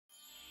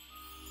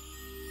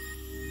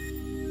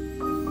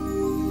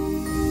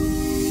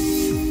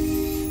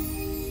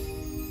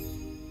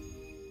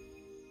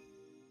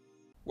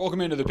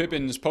Welcome into the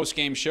Pippins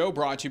postgame show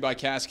brought to you by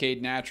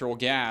Cascade Natural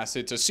Gas.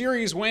 It's a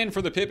series win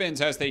for the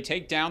Pippins as they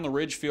take down the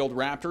Ridgefield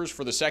Raptors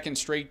for the second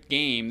straight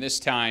game, this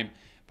time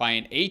by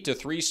an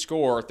 8-3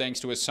 score thanks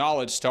to a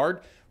solid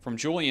start from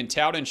Julian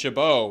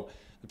Taudin-Chabot.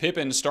 The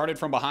Pippins started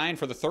from behind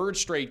for the third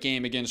straight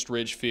game against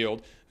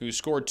Ridgefield, who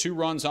scored 2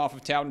 runs off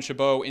of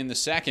Taudin-Chabot in the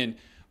second,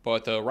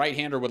 but the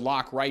right-hander would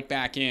lock right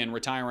back in,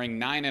 retiring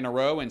 9 in a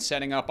row and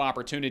setting up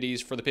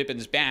opportunities for the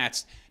Pippins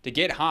bats to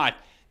get hot.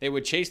 They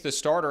would chase the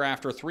starter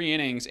after 3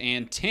 innings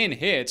and 10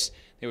 hits.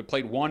 They would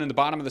play 1 in the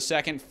bottom of the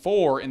second,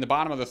 4 in the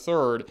bottom of the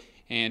third,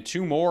 and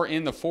 2 more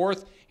in the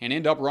fourth, and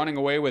end up running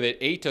away with it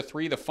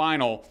 8-3 the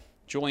final.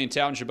 Julian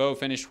Taudin-Chabot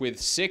finished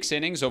with 6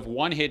 innings of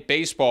one-hit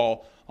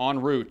baseball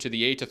en route to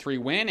the 8-3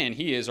 win, and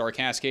he is our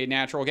Cascade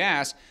Natural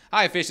Gas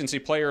high-efficiency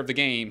player of the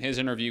game. His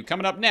interview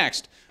coming up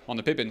next on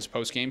the Pippins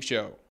postgame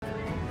show.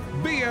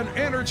 Be an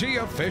energy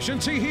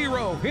efficiency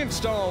hero.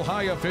 Install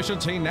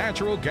high-efficiency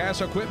natural gas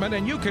equipment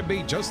and you can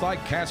be just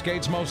like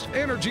Cascade's most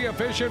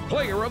energy-efficient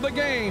player of the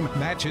game.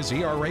 Match his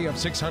ERA of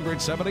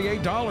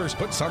 $678.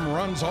 Put some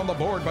runs on the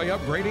board by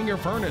upgrading your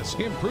furnace,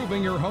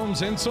 improving your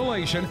home's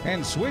insulation,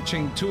 and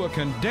switching to a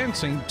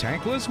condensing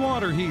tankless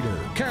water heater.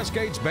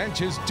 Cascade's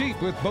bench is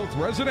deep with both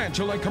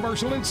residential and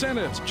commercial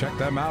incentives. Check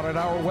them out at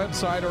our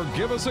website or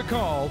give us a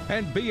call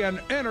and be an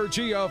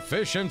energy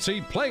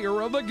efficiency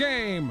player of the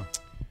game.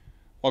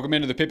 Welcome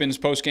into the Pippins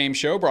postgame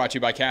show brought to you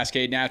by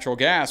Cascade Natural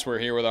Gas. We're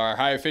here with our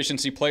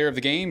high-efficiency player of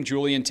the game,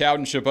 Julian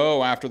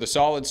Taudin-Chabot. After the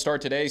solid start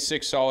today,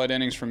 6 solid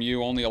innings from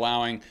you, only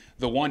allowing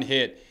the 1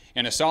 hit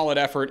and a solid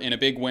effort and a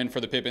big win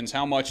for the Pippins.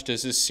 How much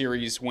does this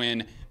series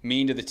win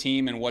mean to the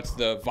team, and what's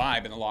the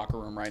vibe in the locker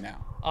room right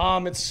now?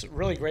 It's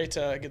really great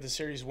to get the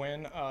series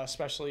win,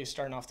 especially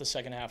starting off the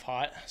second half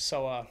hot.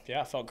 So,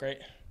 yeah, it felt great.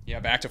 Yeah,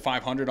 back to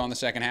 500 on the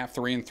second half,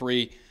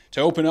 3-3 to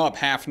open up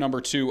half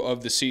number 2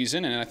 of the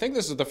season. And I think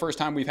this is the first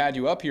time we've had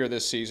you up here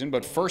this season,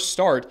 but first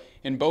start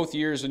in both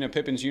years in a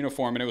Pippins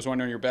uniform, and it was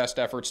one of your best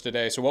efforts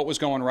today. So what was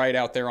going right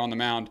out there on the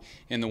mound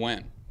in the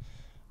win?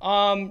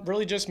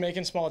 Really just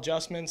making small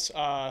adjustments.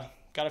 Got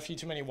a few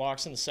too many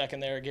walks in the second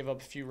there, gave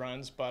up a few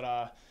runs,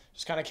 but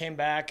just kind of came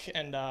back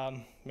and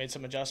made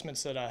some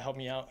adjustments that helped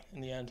me out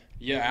in the end.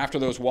 Yeah, after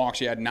those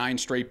walks, you had 9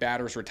 straight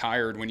batters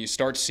retired. When you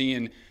start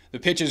seeing the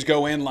pitches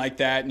go in like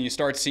that and you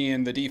start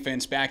seeing the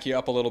defense back you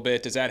up a little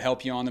bit, does that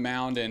help you on the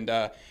mound and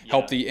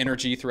help the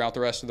energy throughout the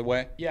rest of the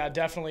way? Yeah,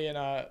 definitely. And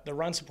the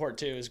run support,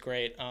 too, is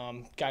great.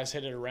 Guys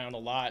hit it around a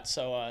lot,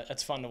 so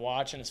it's fun to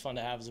watch and it's fun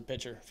to have as a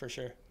pitcher for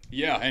sure.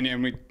 Yeah,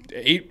 and we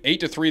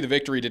 8-3 the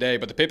victory today,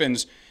 but the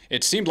Pippins,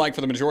 it seemed like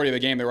for the majority of the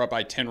game they were up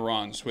by 10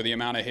 runs with the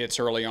amount of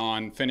hits early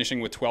on, finishing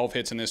with 12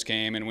 hits in this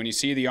game. And when you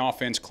see the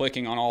offense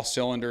clicking on all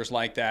cylinders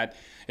like that,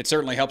 it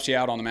certainly helps you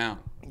out on the mound.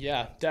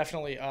 Yeah,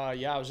 definitely.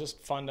 Yeah, it was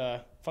just fun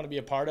to be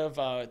a part of.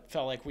 It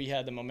felt like we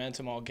had the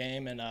momentum all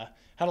game and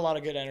had a lot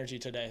of good energy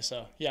today.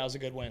 So, yeah, it was a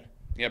good win.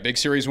 Yeah, big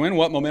series win.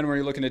 What momentum are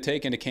you looking to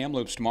take into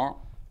Kamloops tomorrow?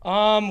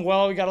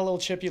 Well, we got a little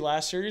chippy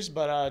last series,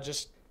 but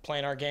just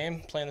playing our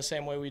game, playing the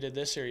same way we did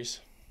this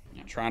series.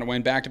 Yeah, trying to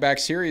win back-to-back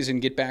series and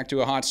get back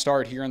to a hot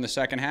start here in the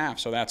second half.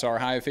 So that's our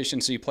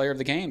high-efficiency player of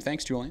the game.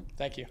 Thanks, Julian.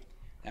 Thank you.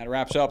 That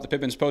wraps up the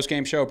Pippins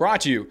postgame show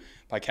brought to you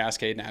by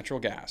Cascade Natural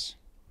Gas.